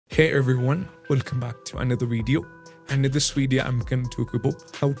Hey everyone, welcome back to another video, and in this video I'm going to talk about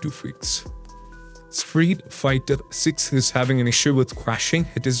how to fix Street Fighter 6 is having an issue with crashing.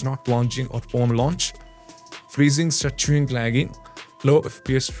 It is not launching or won't launch, freezing, stuttering, lagging, low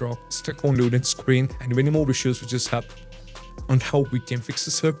FPS drop, stuck on loading screen, and many more issues which just have on how we can fix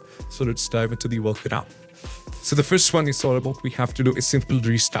this up. So let's dive into the workaround. So the first one is all about we have to do a simple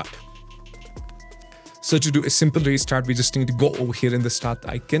restart. So to do a simple restart, we just need to go over here in the start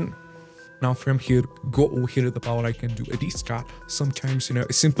icon. Now from here, go over here to the power icon, do a restart. Sometimes,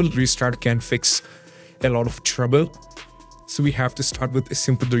 a simple restart can fix a lot of trouble. So we have to start with a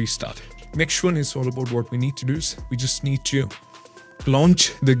simple restart. Next one is all about what we need to do is we just need to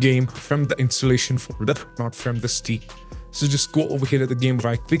launch the game from the installation folder, not from the Steam. So just go over here to the game,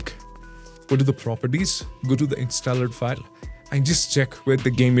 right click, go to the properties, go to the installed file, and just check where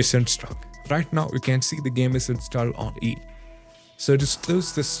the game is installed. Right now, you can see the game is installed on E. So just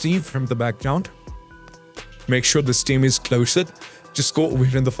close the Steam from the background. Make sure the Steam is closed. Just go over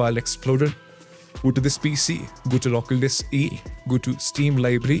here in the File Explorer. Go to this PC, go to Local Disk E, go to Steam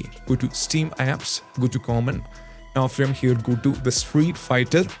Library, go to Steam Apps, go to Common. Now from here, go to the Street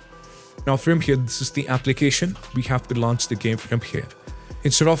Fighter. Now from here, this is the application. We have to launch the game from here.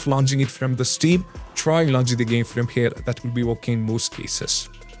 Instead of launching it from the Steam, try launching the game from here. That will be working in most cases.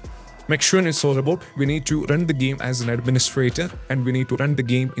 Make sure it's all about we need to run the game as an administrator, and we need to run the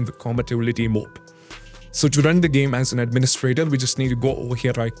game in the compatibility mode. So to run the game as an administrator, we just need to go over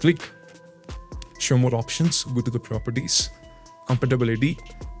here, right click, show more options, go to the properties, compatibility,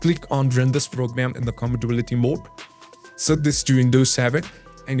 click on run this program in the compatibility mode, set this to Windows 7,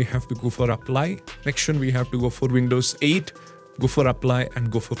 and you have to go for apply. Make sure we have to go for Windows 8, go for apply and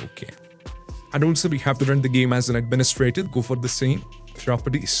go for OK. And also we have to run the game as an administrator, go for the same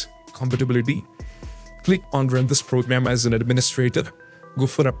properties, compatibility, click on run this program as an administrator, go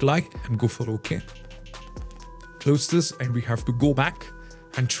for apply and go for OK. Close this and we have to go back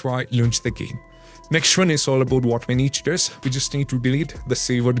and try launch the game. Next one is all about what we need to do is we just need to delete the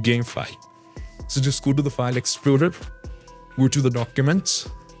saved game file. So just go to the File Explorer, go to the Documents,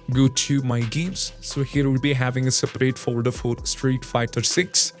 go to My Games. So here we'll be having a separate folder for Street Fighter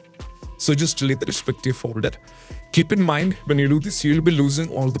 6. So just delete the respective folder. Keep in mind, when you do this, you'll be losing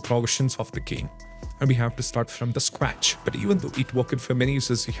all the progressions of the game. And we have to start from the scratch. But even though it worked for many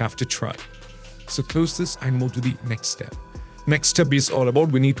users, you have to try. So close this and move to the next step. Next step is all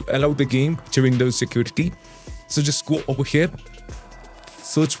about we need to allow the game to Windows security. So just go over here,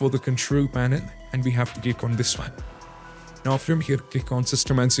 search for the control panel, and we have to click on this one. Now from here, click on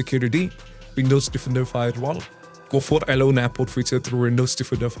System and Security, Windows Defender Firewall. Go for allow NAPort feature through Windows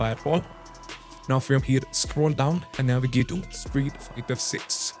Defender Firewall. Now from here, scroll down and navigate to Street Fighter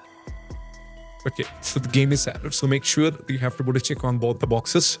 6. Okay, so the game is added. So make sure you have to put a check on both the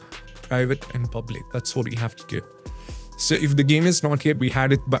boxes, private and public. That's what you have to do. So if the game is not here, we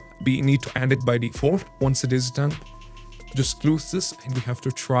need to add it by default. Once it is done, just close this and we have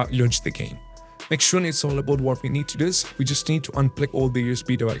to try launch the game. Next one is all about what we need to do is we just need to unplug all the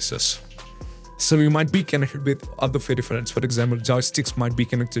USB devices. So we might be connected with other peripherals. For example, joysticks might be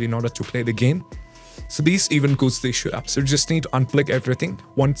connected in order to play the game. So these even cause the issue up. So we just need to unplug everything.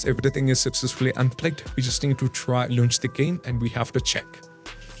 Once everything is successfully unplugged, we just need to try launch the game and we have to check.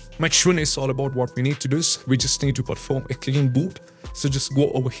 Next one is all about what we need to do is we just need to perform a clean boot. So just go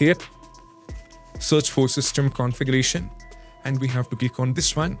over here, search for system configuration, and we have to click on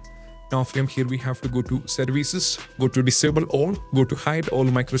this one. Now from here, we have to go to services, go to disable all, go to hide all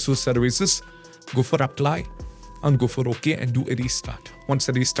Microsoft services, go for apply and go for OK and do a restart. Once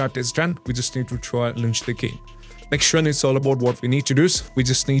the restart is done, we just need to try launch the game. Next one is all about what we need to do is we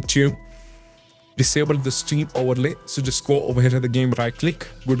just need to disable the Steam overlay. So just go over here to the game, right click,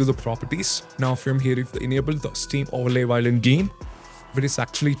 go to the properties. Now from here, if you enable the Steam overlay while in game, if it is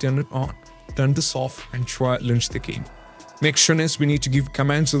actually turned it on, turn this off and try launch the game. Next one is we need to give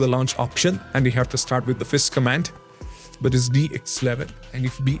commands to the launch option, and we have to start with the first command, but it's DX11. And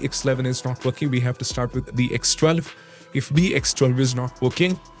if DX11 is not working, we have to start with DX12. If DX12 is not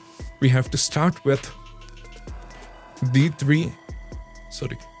working, we have to start with D3,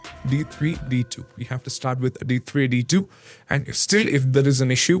 D2. We have to start with D3, D2. And if there is an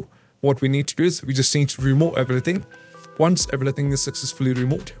issue, what we need to do is we just need to remove everything. Once everything is successfully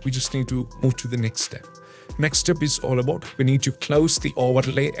removed, we just need to move to the next step. Next step is all about we need to close the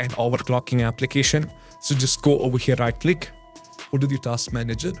overlay and overclocking application. So just go over here, right click, go to the task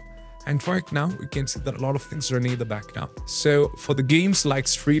manager, and right now we can see that a lot of things are running in the background. So for the games like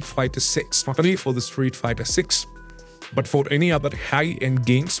Street Fighter 6, not only for the Street Fighter 6, but for any other high-end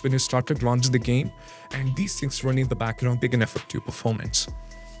games, when you started launching the game and these things running in the background, they can affect your performance.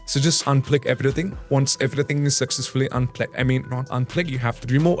 So just unplug everything. Once everything is successfully unplugged, not unplugged, you have to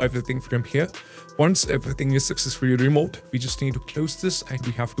remove everything from here. Once everything is successfully removed, we just need to close this and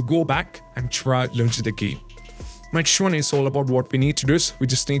we have to go back and try launch the game. Next one is all about what we need to do is we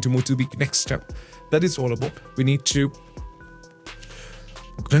just need to move to the next step. That is all about we need to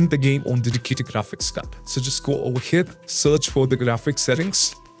run the game on dedicated graphics card. So just go over here, search for the graphics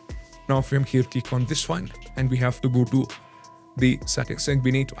settings. Now from here, click on this one and we have to go to the settings and we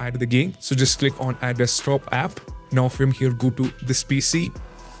need to add the game. So just click on add desktop app. Now from here, go to this PC,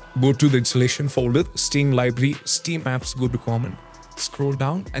 go to the installation folder, Steam library, Steam apps, go to common, scroll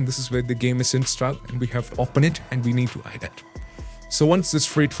down, and this is where the game is installed and we have to open it and we need to add it. So once this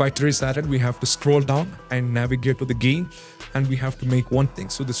Street Fighter is added, we have to scroll down and navigate to the game and we have to make one thing.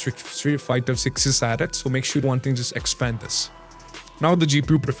 So the Street Fighter 6 is added. So make sure one thing, just expand this. Now the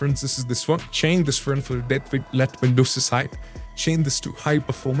GPU preferences is this one. Change this front for let Windows aside. Change this to high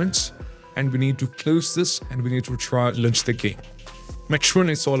performance and we need to close this and we need to try launch the game. Make sure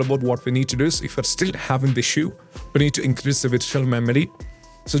it's all about what we need to do is if we're still having the issue, we need to increase the virtual memory.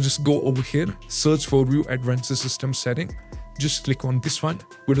 So just go over here, search for view advanced system setting. Just click on this one,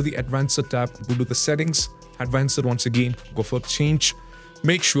 go to the advanced tab, go to the settings, advanced once again, go for change.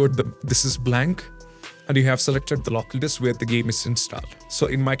 Make sure that this is blank and you have selected the local disk where the game is installed. So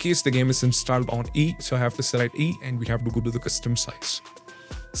in my case, the game is installed on E. So I have to select E and we have to go to the custom size.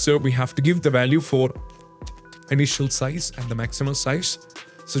 So we have to give the value for initial size and the maximum size.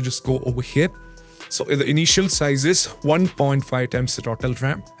 So just go over here. So the initial size is 1.5 times the total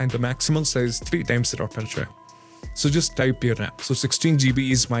RAM and the maximum size is 3 times the total RAM. So just type your RAM. So 16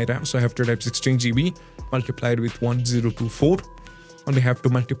 GB is my RAM. So I have to type 16 GB multiplied with 1024. And I have to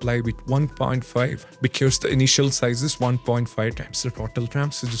multiply with 1.5 because the initial size is 1.5 times the total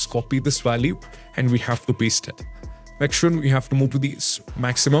RAM. So just copy this value and we have to paste it. Make sure we have to move to the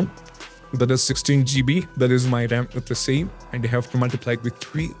maximum. That is 16 GB. That is my RAM with the same. And I have to multiply it with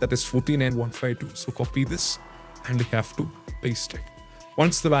 3. That is 14 and 152. So copy this and I have to paste it.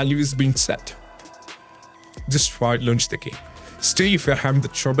 Once the value is being set, just try launch the game. Still, if you're having the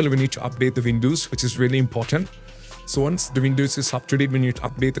trouble, we need to update the Windows, which is really important. So once the Windows is up to date, we need to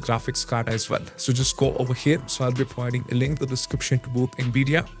update the graphics card as well. So just go over here. So I'll be providing a link in the description to both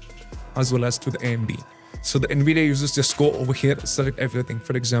NVIDIA as well as to the AMD. So the NVIDIA users just go over here, select everything.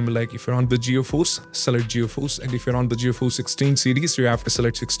 For example, like if you're on the GeForce, select GeForce. And if you're on the GeForce 16 series, you have to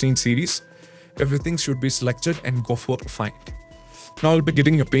select 16 series. Everything should be selected and go for find. Now I'll be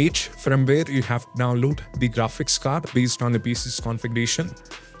getting a page from where you have to download the graphics card based on the PC's configuration.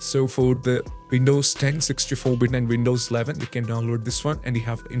 So for the Windows 10, 64-bit and Windows 11, you can download this one and you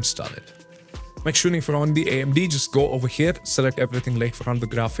have to install it. Make sure if you're on the AMD, just go over here, select everything like for on the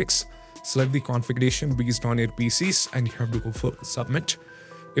graphics, select the configuration based on your PCs and you have to go for submit.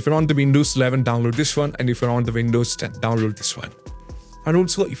 If you're on the Windows 11, download this one, and if you're on the Windows 10, download this one. And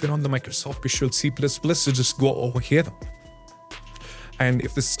also if you're on the Microsoft Visual C++, so just go over here. And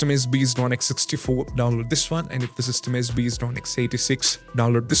if the system is based on x64, download this one. And if the system is based on x86,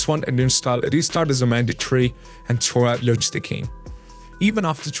 download this one and install. Restart is a mandatory and try launch the game. Even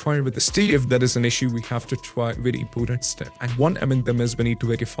after trying with the still, if there is an issue, we have to try a very important step. And one among them is we need to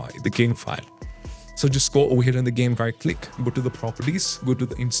verify the game file. So just go over here in the game, right click, go to the properties, go to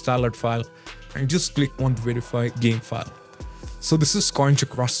the installer file and just click on verify game file. So this is going to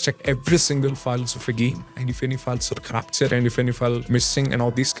cross-check every single files of a game, and if any files are corrupted and if any file missing and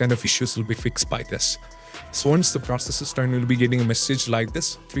all these kind of issues will be fixed by this. So once the process is done, you'll be getting a message like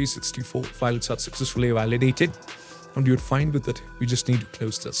this: 364 files are successfully validated, and you're fine with it. We just need to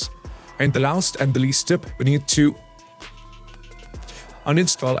close this. And the last and the least step, we need to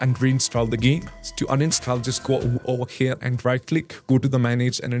uninstall and reinstall the game. So to uninstall, just go over here and right click, go to the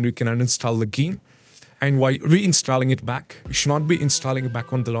manage, and then you can uninstall the game. And while reinstalling it back, you should not be installing it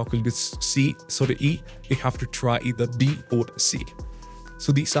back on the local disk C, so the E, you have to try either D or C.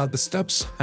 So these are the steps.